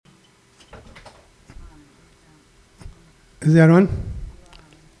Is that on?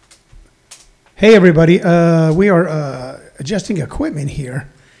 Hey, everybody. We are adjusting equipment here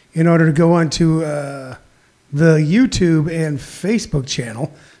in order to go onto the YouTube and Facebook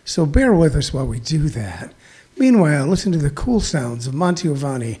channel. So bear with us while we do that. Meanwhile, listen to the cool sounds of Monty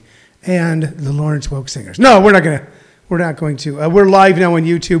Ovani and the Lawrence Welk Singers. No, we're not going to. We're live now on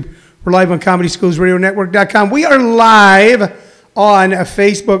YouTube. We're live on ComedySchoolsRadioNetwork.com. We are live on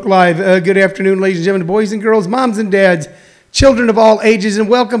Facebook Live. Good afternoon, ladies and gentlemen, boys and girls, moms and dads, children of all ages, and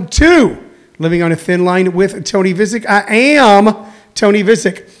welcome to Living on a Thin Line with Tony Visick. I am Tony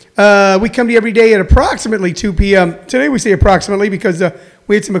Visick. We come to you every day at approximately 2 p.m. Today we say approximately because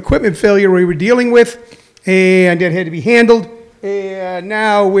we had some equipment failure we were dealing with, and it had to be handled. And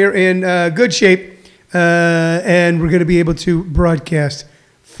now we're in good shape, and we're going to be able to broadcast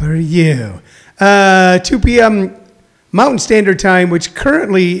for you. 2 p.m. Mountain Standard Time, which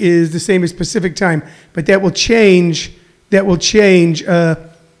currently is the same as Pacific Time, but that will change.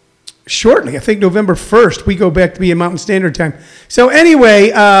 Shortly. I think November 1st, we go back to being Mountain Standard Time. So anyway,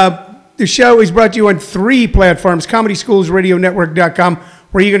 the show is brought to you on 3 platforms: ComedySchoolsRadioNetwork.com,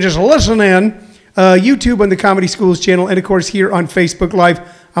 where you can just listen in, YouTube on the Comedy Schools channel, and of course here on Facebook Live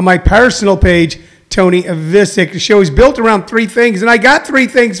on my personal page, Tony Visick. The show is built around 3 things, and I got 3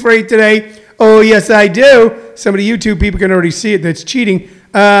 things for you today. Oh, yes, I do. Some of the YouTube people can already see it. That's cheating.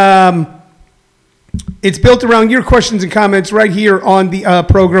 It's built around your questions and comments right here on the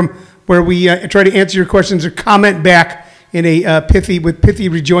program, where we try to answer your questions or comment back in a pithy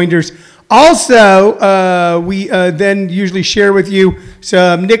rejoinders. Also, we then usually share with you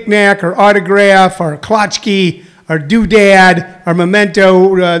some knick-knack or autograph or klotchkey or doodad or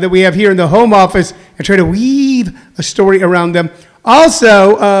memento that we have here in the home office, and try to weave a story around them.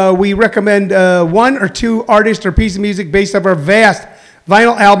 Also, we recommend 1 or 2 artists or piece of music based off our vast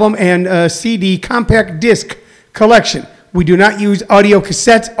vinyl album and CD compact disc collection. We do not use audio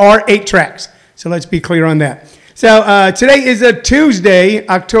cassettes or 8 tracks. So let's be clear on that. So today is a Tuesday,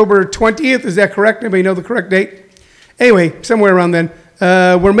 October 20th. Is that correct? Anybody know the correct date? Anyway, somewhere around then.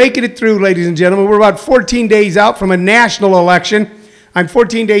 We're making it through, ladies and gentlemen. We're about 14 days out from a national election. I'm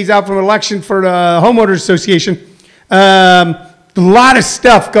 14 days out from an election for the Homeowners Association. A lot of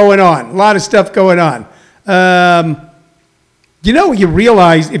stuff going on. You know, you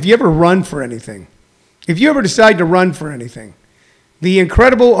realize if you ever run for anything, if you ever decide to run for anything, the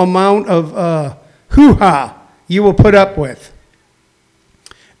incredible amount of hoo-ha you will put up with.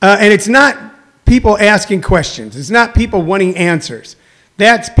 And it's not people asking questions. It's not people wanting answers.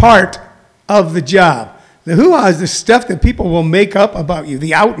 That's part of the job. The hoo-ha is the stuff that people will make up about you,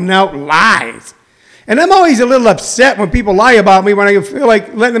 the out-and-out lies. And I'm always a little upset when people lie about me, when I feel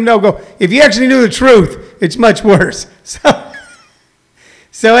like letting them know, if you actually knew the truth, it's much worse.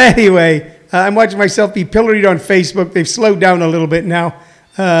 So anyway, I'm watching myself be pilloried on Facebook. They've slowed down a little bit now,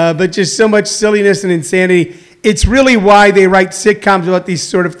 but just so much silliness and insanity. It's really why they write sitcoms about these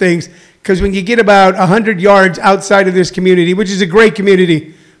sort of things, because when you get about 100 yards outside of this community, which is a great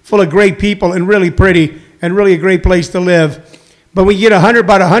community, full of great people and really pretty and really a great place to live, but when you get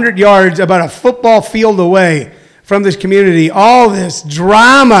about 100 yards, about a football field away from this community, all this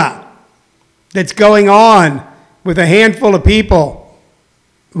drama that's going on with a handful of people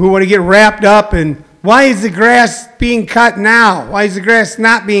who want to get wrapped up in, why is the grass being cut now? Why is the grass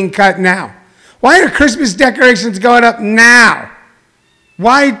not being cut now? Why are Christmas decorations going up now?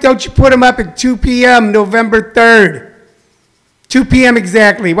 Why don't you put them up at 2 p.m. November 3rd? 2 p.m.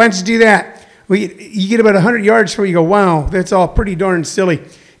 exactly. Why don't you do that? Well, you get about 100 yards from it, you go, wow, that's all pretty darn silly.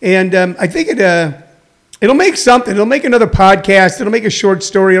 And I think it'll make something. It'll make another podcast. It'll make a short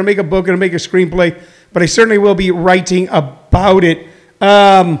story. It'll make a book. It'll make a screenplay. But I certainly will be writing about it.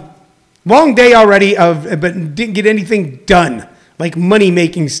 Long day already, but didn't get anything done, like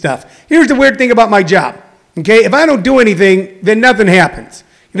money-making stuff. Here's the weird thing about my job, okay? If I don't do anything, then nothing happens.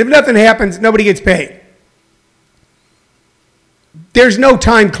 And if nothing happens, nobody gets paid. There's no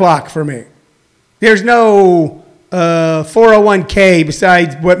time clock for me. There's no 401k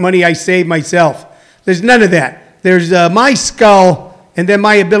besides what money I save myself. There's none of that. There's my skull and then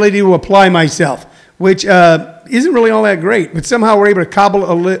my ability to apply myself, which isn't really all that great, but somehow we're able to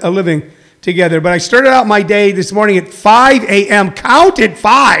cobble a living together. But I started out my day this morning at 5 a.m., counted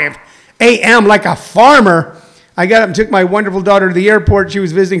 5 a.m. like a farmer. I got up and took my wonderful daughter to the airport. She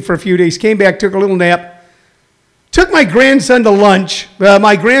was visiting for a few days, came back, took a little nap, took my grandson to lunch.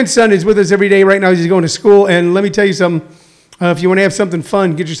 My grandson is with us every day right now. He's going to school, and let me tell you something. If you want to have something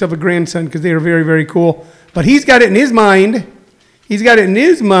fun, get yourself a grandson, because they are very, very cool. But he's got it in his mind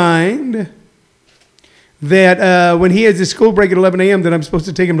that when he has his school break at 11 a.m., that I'm supposed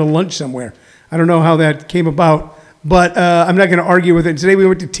to take him to lunch somewhere. I don't know how that came about. but I'm not going to argue with it. Today we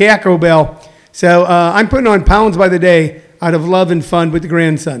went to Taco Bell. So I'm putting on pounds by the day out of love and fun with the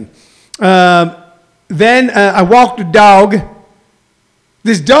grandson. Then I walked a dog.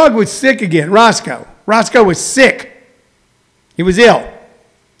 This dog was sick again, Roscoe. Roscoe was sick. He was ill.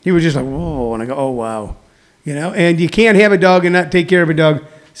 He was just like, whoa, and I go, oh, wow. And you can't have a dog and not take care of a dog.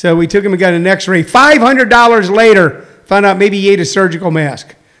 So we took him and got an x-ray. $500 later, found out maybe he ate a surgical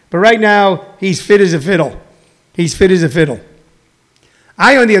mask. But right now, he's fit as a fiddle. He's fit as a fiddle.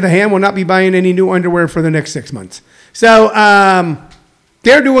 I, on the other hand, will not be buying any new underwear for the next 6 months. So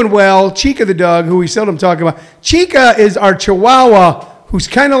they're doing well. Chica the dog, who we seldom talk about. Chica is our Chihuahua, who's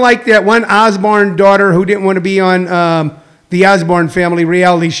kind of like that one Osborne daughter who didn't want to be on the Osborne family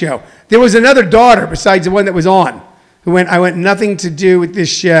reality show. There was another daughter besides the one that was on who went, I want nothing to do with this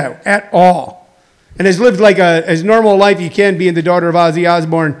show at all. And has lived like as normal a life you can being the daughter of Ozzy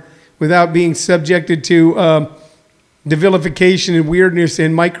Osbourne without being subjected to the vilification and weirdness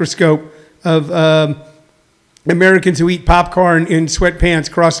and microscope of Americans who eat popcorn in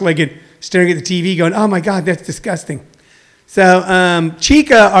sweatpants, cross-legged, staring at the TV going, oh my God, that's disgusting. So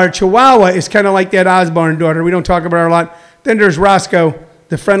Chica, our Chihuahua, is kind of like that Osborne daughter. We don't talk about her a lot. Then there's Roscoe,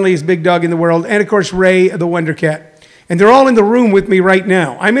 the friendliest big dog in the world. And of course, Ray, the Wonder Cat. And they're all in the room with me right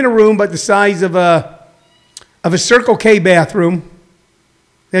now. I'm in a room about the size of a Circle K bathroom.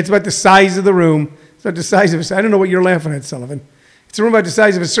 That's about the size of the room. It's about the size of I don't know what you're laughing at, Sullivan. It's a room about the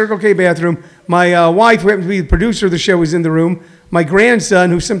size of a Circle K bathroom. My wife, who happens to be the producer of the show, is in the room. My grandson,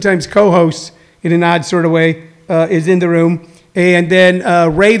 who sometimes co-hosts in an odd sort of way, is in the room. And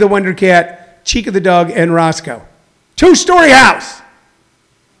then Ray the Wonder Cat, Chica the dog, and Roscoe. 2-story house.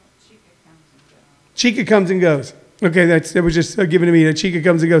 Chica comes and goes. Okay, that was just given to me. That Chica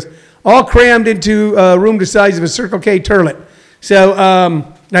comes and goes. All crammed into a room the size of a Circle K turlet. So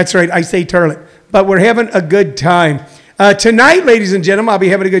that's right, I say turlet. But we're having a good time. Tonight, ladies and gentlemen, I'll be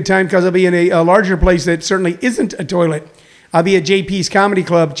having a good time because I'll be in a larger place that certainly isn't a toilet. I'll be at JP's Comedy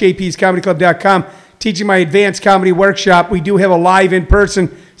Club, jpscomedyclub.com, teaching my advanced comedy workshop. We do have a live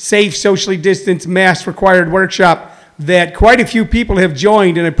in-person, safe, socially distanced, mask-required workshop that quite a few people have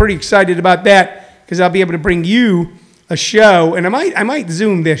joined, and I'm pretty excited about that because I'll be able to bring you a show, and I might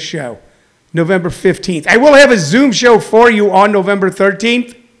Zoom this show, November 15th. I will have a Zoom show for you on November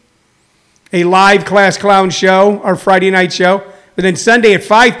 13th, a live Class Clown show, our Friday night show. But then Sunday at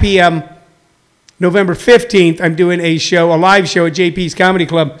 5 p.m., November 15th, I'm doing a live show at JP's Comedy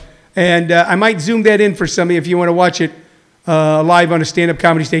Club. And I might Zoom that in for some of you if you want to watch it live on a stand-up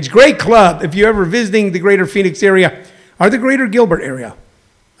comedy stage. Great club. If you're ever visiting the greater Phoenix area or the greater Gilbert area,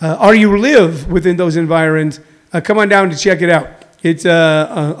 or you live within those environs, come on down to check it out. It's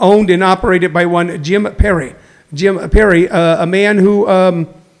owned and operated by one Jim Perry. Jim Perry, a man who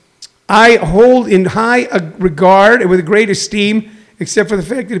I hold in high regard and with great esteem, except for the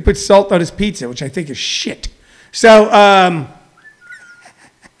fact that he puts salt on his pizza, which I think is shit. So,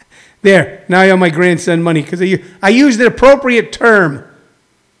 there, now I owe my grandson money because I used the appropriate term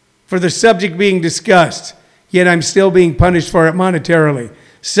for the subject being discussed, yet I'm still being punished for it monetarily.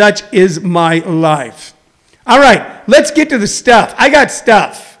 Such is my life. All right, let's get to the stuff. I got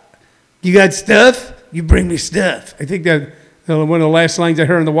stuff. You got stuff? You bring me stuff. I think that one of the last lines I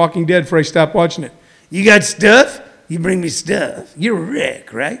heard in The Walking Dead before I stopped watching it. You got stuff? You bring me stuff. You're a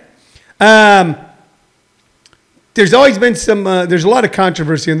wreck, right? There's always been there's a lot of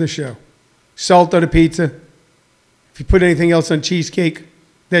controversy on this show. Salt on a pizza. If you put anything else on cheesecake,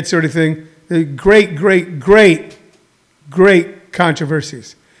 that sort of thing. Great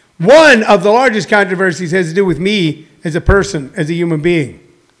controversies. One of the largest controversies has to do with me as a person, as a human being,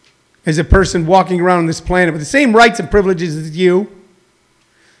 as a person walking around on this planet with the same rights and privileges as you.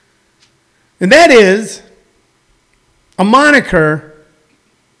 And that is a moniker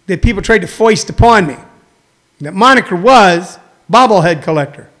that people tried to foist upon me. That moniker was bobblehead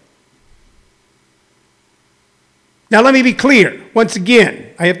collector. Now let me be clear. Once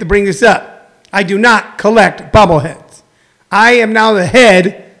again, I have to bring this up. I do not collect bobbleheads. I am now the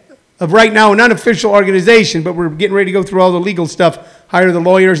head of right now an unofficial organization, but we're getting ready to go through all the legal stuff, hire the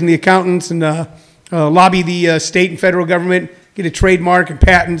lawyers and the accountants and lobby the state and federal government, get a trademark and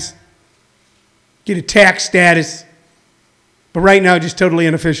patents, get a tax status. But right now, just totally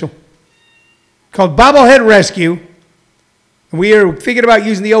unofficial. Called Bobblehead Rescue. And we are thinking about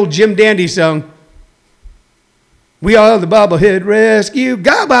using the old Jim Dandy song. We are the Bobblehead Rescue.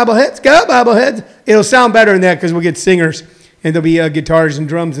 Go Bobbleheads, go Bobbleheads. It'll sound better than that because we'll get singers. And there'll be guitars and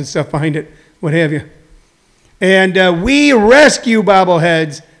drums and stuff behind it, what have you. And we rescue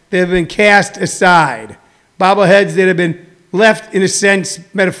bobbleheads that have been cast aside. Bobbleheads that have been left, in a sense,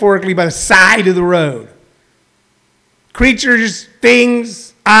 metaphorically, by the side of the road. creatures,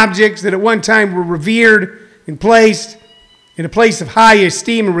 things, objects that at one time were revered and placed in a place of high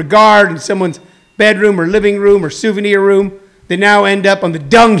esteem and regard in someone's bedroom or living room or souvenir room, they now end up on the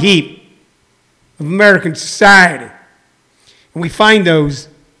dung heap of American society. And we find those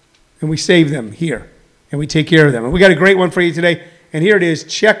and we save them here and we take care of them. And we got a great one for you today. And here it is.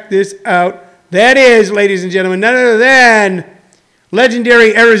 Check this out. That is, ladies and gentlemen, none other than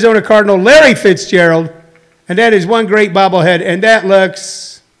legendary Arizona Cardinal Larry Fitzgerald. And that is one great bobblehead. And that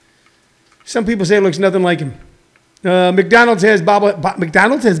looks, some people say it looks nothing like him. McDonald's has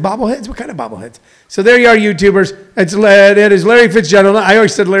bobbleheads? What kind of bobbleheads? So there you are, YouTubers. That is Larry Fitzgerald. I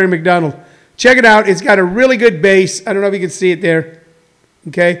always said Larry McDonald. Check it out. It's got a really good base. I don't know if you can see it there.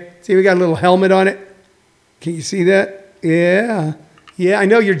 Okay. See, we got a little helmet on it. Can you see that? Yeah. Yeah, I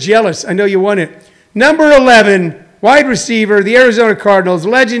know you're jealous. I know you want it. Number 11, wide receiver, the Arizona Cardinals,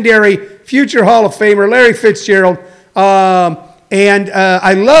 legendary future Hall of Famer, Larry Fitzgerald.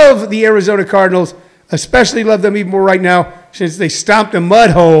 I love the Arizona Cardinals, especially love them even more right now since they stomped a mud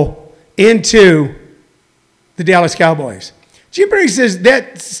hole into the Dallas Cowboys. Jim Perry says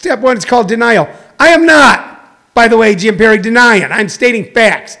that step one is called denial. I am not, by the way, Jim Perry, denying. I'm stating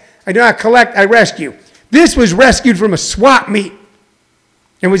facts. I do not collect, I rescue. This was rescued from a swap meet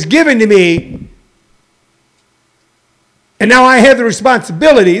and was given to me. And now I have the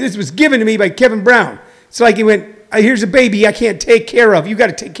responsibility. This was given to me by Kevin Brown. It's like he went, here's a baby I can't take care of. You got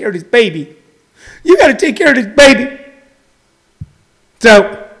to take care of this baby. You got to take care of this baby.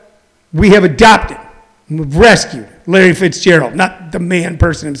 So we have adopted and we've rescued Larry Fitzgerald, not the man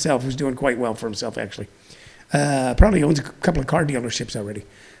person himself, who's doing quite well for himself, actually. Probably owns a couple of car dealerships already.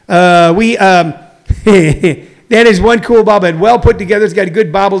 That is one cool bobblehead. Well put together. It's got a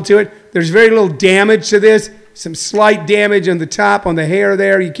good bobble to it. There's very little damage to this. Some slight damage on the top, on the hair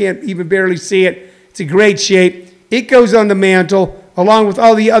there. You can't even barely see it. It's a great shape. It goes on the mantle, along with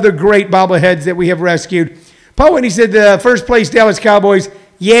all the other great bobbleheads that we have rescued. Paul Whitney said the first place Dallas Cowboys,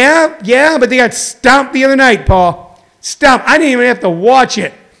 yeah, but they got stomped the other night, Paul. Stomped. I didn't even have to watch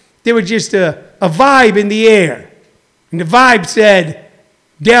it. There was just a vibe in the air. And the vibe said,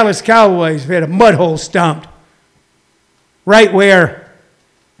 Dallas Cowboys had a mud hole stomped right where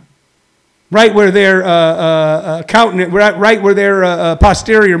their countenance, right where their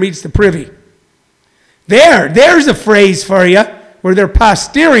posterior meets the privy. There's a phrase for you, where their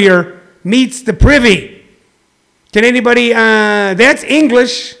posterior meets the privy. Can anybody? That's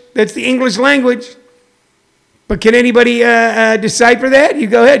English. That's the English language. But can anybody decipher that? You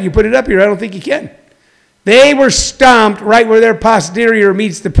go ahead. You put it up here. I don't think you can. They were stomped right where their posterior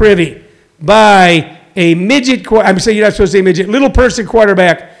meets the privy by a midget, I'm saying you're not supposed to say midget, little person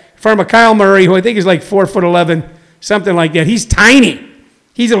quarterback from Kyle Murray, who I think is like 4'11", something like that. He's tiny.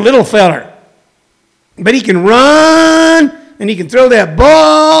 He's a little feller. But he can run, and he can throw that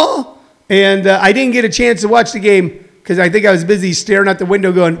ball. And I didn't get a chance to watch the game because I think I was busy staring out the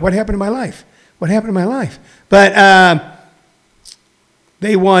window going, what happened to my life? What happened to my life? But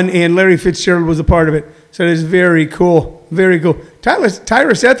they won, and Larry Fitzgerald was a part of it. So it is very cool, very cool.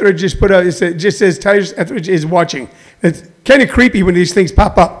 Tyrus Etheridge just put out, it just says Tyrus Etheridge is watching. It's kind of creepy when these things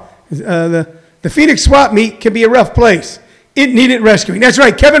pop up. The Phoenix swap meet can be a rough place. It needed rescuing. That's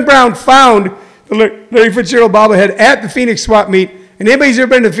right. Kevin Brown found the Larry Fitzgerald bobblehead at the Phoenix swap meet. And anybody who's ever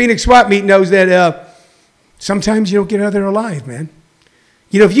been to the Phoenix swap meet knows that sometimes you don't get out of there alive, man.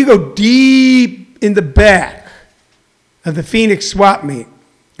 You know, if you go deep in the back of the Phoenix swap meet,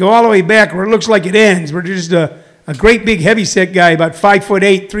 go all the way back where it looks like it ends, where there's just a great big heavyset guy, about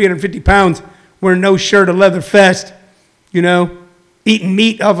 5'8", 350 pounds, wearing no shirt, a leather vest, you know, eating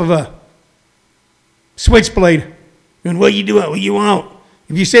meat off of a switchblade. And what you do, what you won't.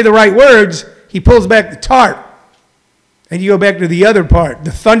 If you say the right words, he pulls back the tarp. And you go back to the other part,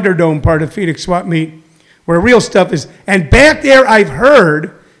 the Thunderdome part of Phoenix swap meet, where real stuff is. And back there, I've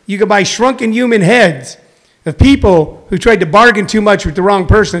heard you can buy shrunken human heads of people who tried to bargain too much with the wrong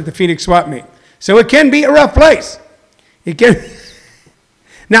person at the Phoenix swap meet. So it can be a rough place. It can.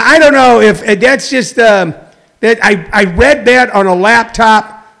 Now, I don't know if that's just, that I read that on a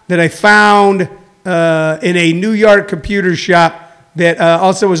laptop that I found in a New York computer shop that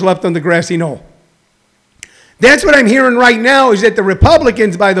also was left on the grassy knoll. That's what I'm hearing right now is that the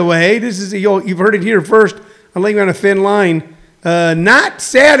Republicans, by the way, you've heard it here first, I'm laying on a thin line, not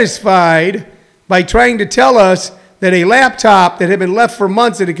satisfied by trying to tell us that a laptop that had been left for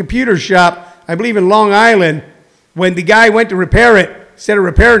months at a computer shop, I believe in Long Island, when the guy went to repair it, instead of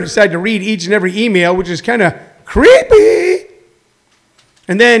repairing it, decided to read each and every email, which is kind of creepy,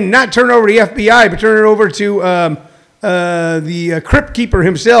 and then not turn it over to the FBI, but turn it over to the crypt keeper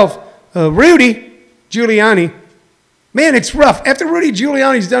himself, Rudy Giuliani. Man, it's rough. After Rudy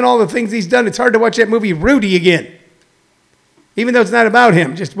Giuliani's done all the things he's done, it's hard to watch that movie Rudy again. Even though it's not about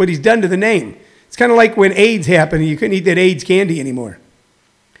him, just what he's done to the name. It's kind of like when AIDS happened and you couldn't eat that AIDS candy anymore.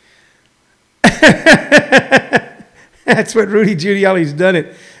 That's what Rudy Giuliani's done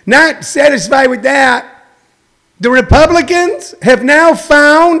it. Not satisfied with that, the Republicans have now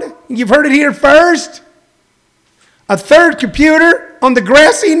found, you've heard it here first, a third computer on the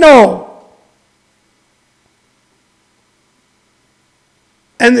grassy knoll.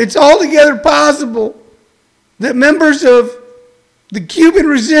 And it's altogether possible that members of the Cuban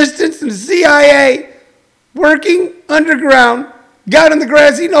resistance and the CIA, working underground, got on the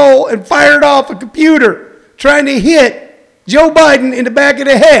grassy knoll and fired off a computer trying to hit Joe Biden in the back of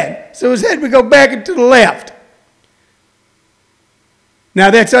the head, so his head would go back and to the left.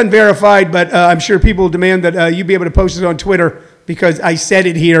 Now, that's unverified, but I'm sure people demand that you be able to post it on Twitter because I said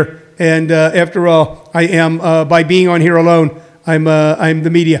it here. And after all, I am, by being on here alone, I'm the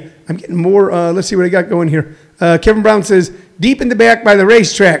media. I'm getting more, let's see what I got going here. Kevin Brown says, deep in the back by the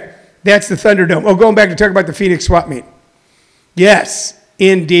racetrack, that's the Thunderdome. Oh, going back to talk about the Phoenix swap meet. Yes,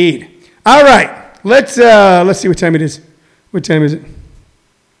 indeed. All right, let's see what time it is. What time is it?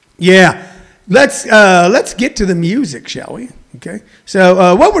 Yeah, let's get to the music, shall we? Okay.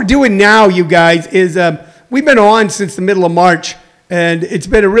 So what we're doing now, you guys, is we've been on since the middle of March, and it's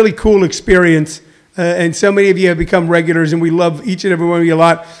been a really cool experience. And so many of you have become regulars, and we love each and every one of you a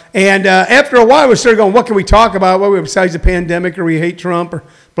lot. And after a while, we started going, what can we talk about? What besides the pandemic, or we hate Trump, or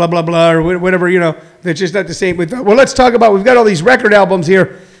blah, blah, blah, or whatever, that's just not the same. Well, let's talk about, we've got all these record albums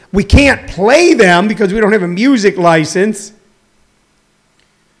here. We can't play them because we don't have a music license.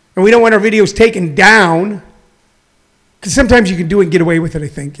 And we don't want our videos taken down. Because sometimes you can do it and get away with it, I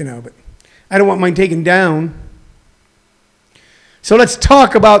think, but I don't want mine taken down. So let's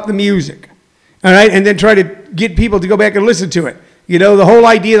talk about the music. All right, and then try to get people to go back and listen to it. The whole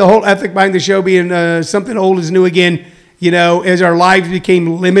idea, the whole ethic behind the show being something old is new again, as our lives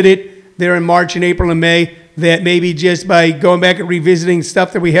became limited there in March and April and May, that maybe just by going back and revisiting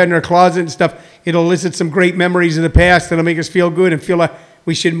stuff that we had in our closet and stuff, it'll elicit some great memories of the past that'll make us feel good and feel like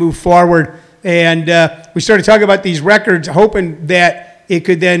we should move forward. And we started talking about these records, hoping that it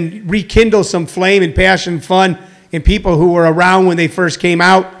could then rekindle some flame and passion and fun in people who were around when they first came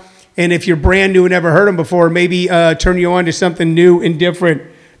out. And if you're brand new and never heard them before, maybe turn you on to something new and different.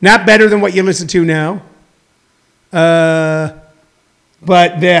 Not better than what you listen to now. But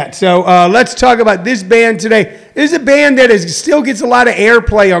that. So let's talk about this band today. This is a band that still gets a lot of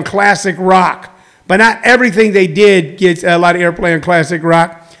airplay on classic rock. But not everything they did gets a lot of airplay on classic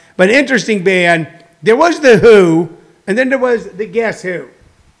rock. But an interesting band. There was The Who, and then there was the Guess Who.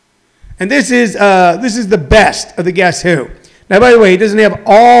 And this is the best of the Guess Who. Now, by the way, it doesn't have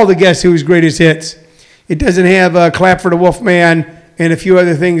all the Guess Who's greatest hits. It doesn't have Clap for the Wolfman and a few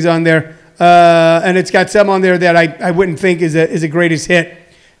other things on there. And it's got some on there that I wouldn't think is a greatest hit.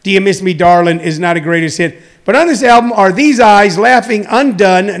 Do You Miss Me, Darling is not a greatest hit. But on this album are These Eyes, Laughing,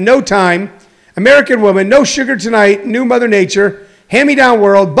 Undone, No Time, American Woman, No Sugar Tonight, New Mother Nature, Hand Me Down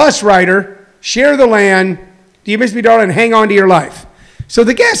World, Bus Rider, Share the Land, Do You Miss Me, Darling, Hang On to Your Life. So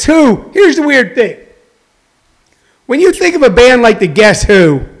the Guess Who, here's the weird thing. When you think of a band like the Guess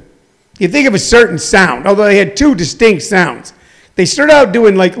Who, you think of a certain sound, although they had two distinct sounds. They started out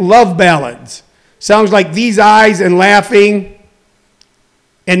doing like love ballads, songs like These Eyes and Laughing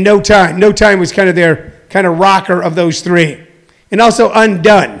and No Time. No Time was kind of their kind of rocker of those three. And also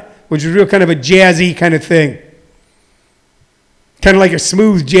Undone, which was real kind of a jazzy kind of thing. Kind of like a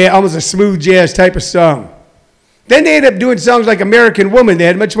smooth jazz, almost a smooth jazz type of song. Then they ended up doing songs like American Woman. They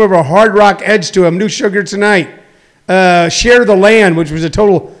had much more of a hard rock edge to them. New Sugar Tonight. Share the Land, which was a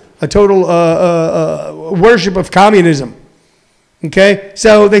total worship of communism. Okay?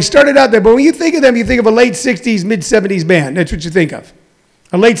 So they started out there, but when you think of them, you think of a late 60s, mid-70s band. That's what you think of.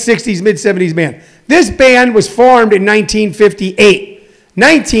 A late 60s, mid-70s band. This band was formed in 1958.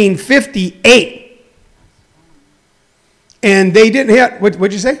 1958. And they didn't have,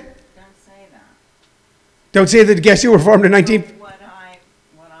 what'd you say? Don't say that. Don't say that Guess Who were formed in 19... What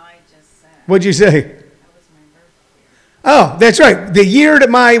I just said. What'd you say? That was my birthday. Oh, that's right. The year that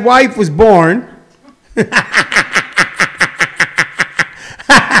my wife was born.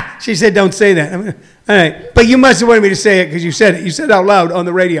 She said, don't say that. All right. But you must have wanted me to say it because you said it. You said it out loud on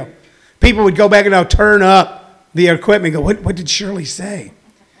the radio. People would go back and now turn up the equipment and go, what did Shirley say?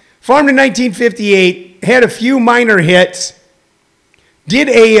 Formed in 1958, had a few minor hits, did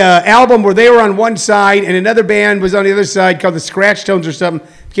a album where they were on one side and another band was on the other side called the Scratch Tones or something.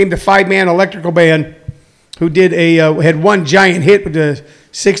 Became the five-man electrical band who did had one giant hit with the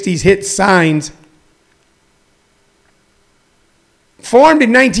 60s hit Signs. Formed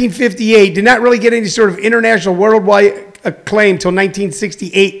in 1958, did not really get any sort of international worldwide acclaim until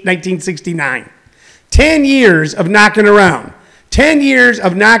 1968, 1969. 10 years of knocking around. 10 years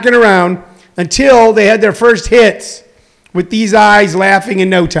of knocking around until they had their first hits with These Eyes Laughing in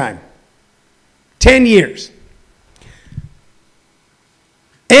No Time. 10 years.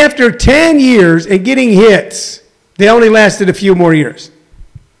 After 10 years and getting hits, they only lasted a few more years.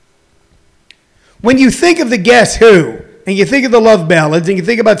 When you think of the Guess Who, and you think of the love ballads, and you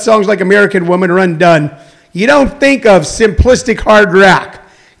think about songs like American Woman or Undone, you don't think of simplistic hard rock.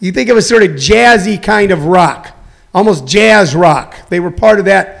 You think of a sort of jazzy kind of rock, almost jazz rock. They were part of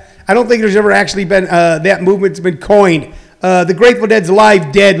that. I don't think there's ever actually been, that movement's been coined. The Grateful Dead's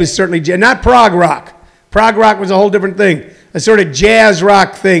Live Dead was certainly, not prog rock. Prog rock was a whole different thing, a sort of jazz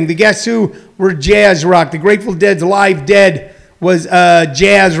rock thing. The Guess Who were jazz rock. The Grateful Dead's Live Dead was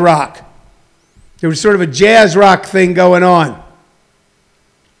jazz rock. There was sort of a jazz rock thing going on.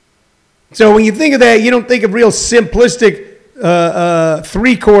 So when you think of that, you don't think of real simplistic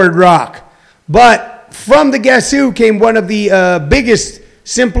three-chord rock. But from the Guess Who came one of the biggest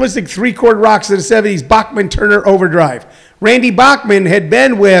simplistic three-chord rocks of the 70s, Bachman-Turner Overdrive. Randy Bachman had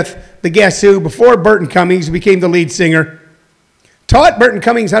been with the Guess Who before Burton Cummings, who became the lead singer. Taught Burton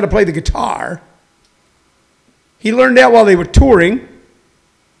Cummings how to play the guitar. He learned that while they were touring.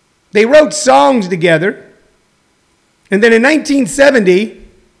 They wrote songs together. And then in 1970,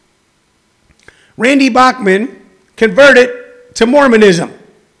 Randy Bachman converted to Mormonism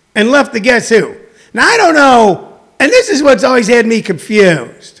and left the Guess Who. Now, I don't know, and this is what's always had me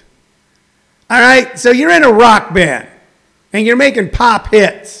confused. All right, so you're in a rock band, and you're making pop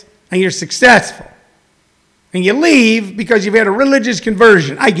hits, and you're successful. And you leave because you've had a religious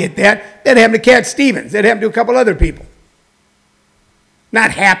conversion. I get that. That happened to Cat Stevens. That happened to a couple other people.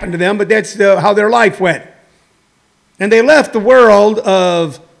 Not happened to them, but that's how their life went. And they left the world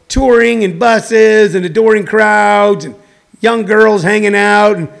of touring and buses and adoring crowds and young girls hanging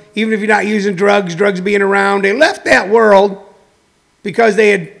out, and even if you're not using drugs being around, they left that world because they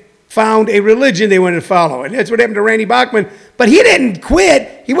had found a religion they wanted to follow. And that's what happened to Randy Bachman. But he didn't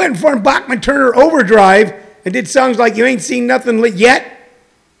quit. He went and formed Bachman-Turner Overdrive and did songs like You Ain't Seen Nothing Yet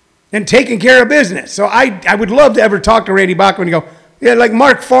and Taking Care of Business. So I would love to ever talk to Randy Bachman and go, yeah, like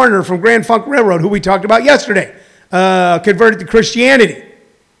Mark Farner from Grand Funk Railroad, who we talked about yesterday, converted to Christianity.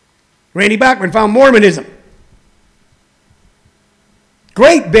 Randy Bachman found Mormonism.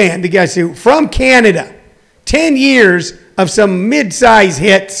 Great band, the Guess Who, from Canada. 10 years of some mid-size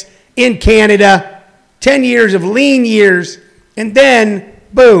hits in Canada. 10 years of lean years. And then,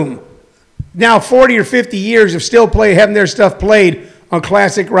 boom, now 40 or 50 years of still having their stuff played on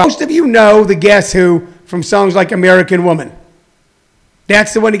classic rock. Most of you know the Guess Who from songs like American Woman.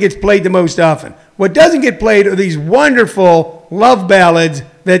 That's the one that gets played the most often. What doesn't get played are these wonderful love ballads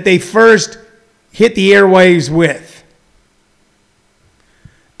that they first hit the airwaves with.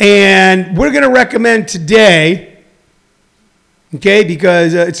 And we're going to recommend today, okay,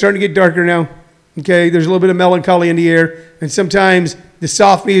 because it's starting to get darker now. Okay, there's a little bit of melancholy in the air. And sometimes the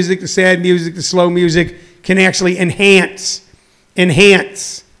soft music, the sad music, the slow music can actually enhance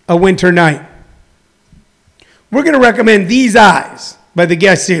a winter night. We're going to recommend These Eyes by the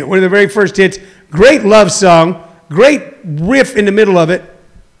Guess Who. One of the very first hits. Great love song. Great riff in the middle of it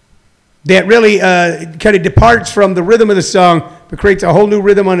that really kind of departs from the rhythm of the song but creates a whole new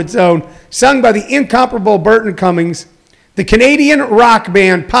rhythm on its own. Sung by the incomparable Burton Cummings. The Canadian rock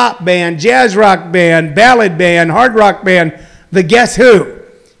band, pop band, jazz rock band, ballad band, hard rock band, the Guess Who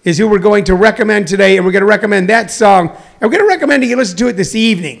is who we're going to recommend today, and we're going to recommend that song. And we're going to recommend that you listen to it this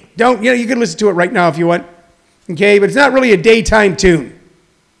evening. You can listen to it right now if you want. Okay, but it's not really a daytime tune.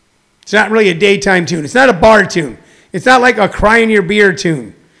 It's not really a daytime tune. It's not a bar tune. It's not like a cry in your beer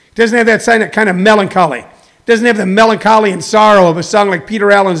tune. It doesn't have that kind of melancholy. It doesn't have the melancholy and sorrow of a song like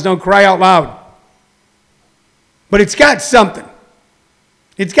Peter Allen's Don't Cry Out Loud. But it's got something.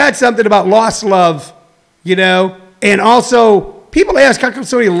 It's got something about lost love, and also people ask how come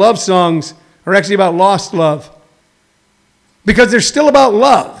so many love songs are actually about lost love. Because they're still about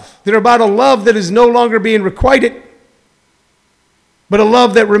love. They're about a love that is no longer being requited, but a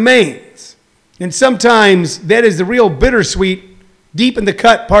love that remains. And sometimes that is the real bittersweet, deep in the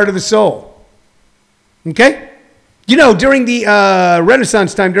cut part of the soul. Okay? During the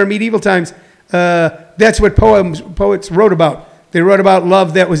Renaissance time, during medieval times, that's what poets wrote about. They wrote about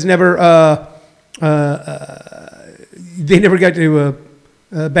love that was never, they never got to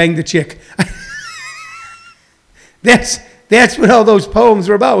bang the chick. That's what all those poems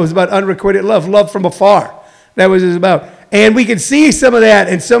were about. It was about unrequited love, love from afar. That was what it was about. And we can see some of that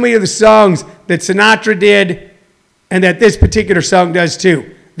in so many of the songs that Sinatra did and that this particular song does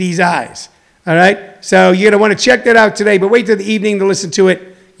too, These Eyes. All right? So you're going to want to check that out today, but wait till the evening to listen to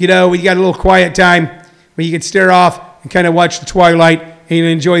it. You know, when you got a little quiet time where you can stare off and kind of watch the twilight and you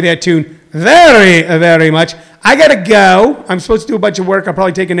enjoy that tune very, very much. I got to go. I'm supposed to do a bunch of work. I'll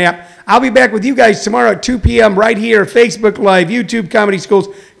probably take a nap. I'll be back with you guys tomorrow at 2 p.m. right here, Facebook Live, YouTube Comedy Schools,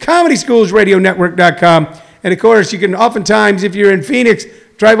 ComedySchoolsRadioNetwork.com. And, of course, you can oftentimes, if you're in Phoenix,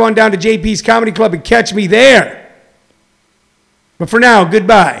 drive on down to JP's Comedy Club and catch me there. But for now,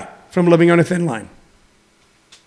 goodbye from Living on a Thin Line.